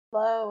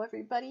Hello,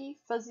 everybody.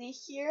 Fuzzy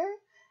here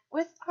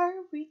with our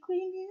weekly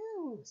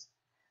news.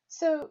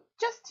 So,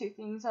 just two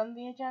things on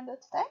the agenda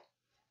today.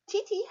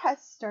 TT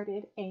has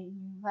started a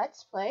new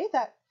Let's Play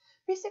that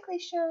basically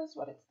shows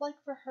what it's like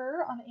for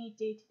her on a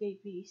day to day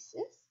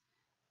basis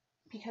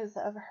because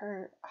of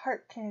her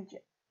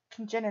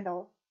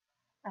congenital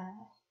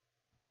uh,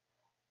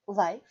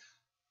 life.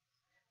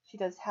 She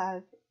does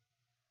have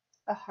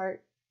a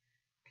heart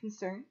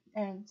concern,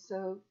 and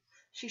so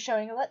she's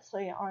showing a Let's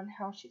Play on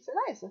how she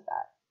survives with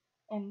that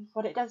and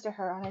what it does to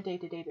her on a day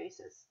to day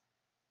basis.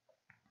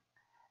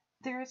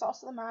 There is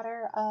also the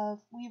matter of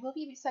we will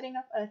be setting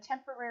up a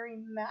temporary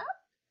map,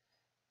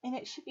 and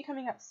it should be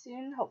coming up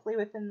soon, hopefully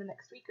within the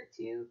next week or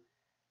two.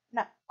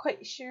 Not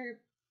quite sure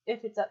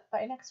if it's up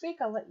by next week,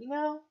 I'll let you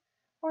know,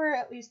 or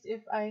at least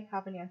if I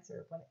have an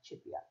answer of when it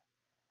should be up.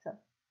 So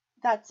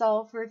that's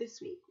all for this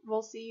week.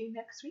 We'll see you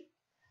next week.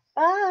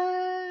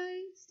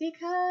 Bye! Stay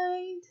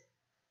kind!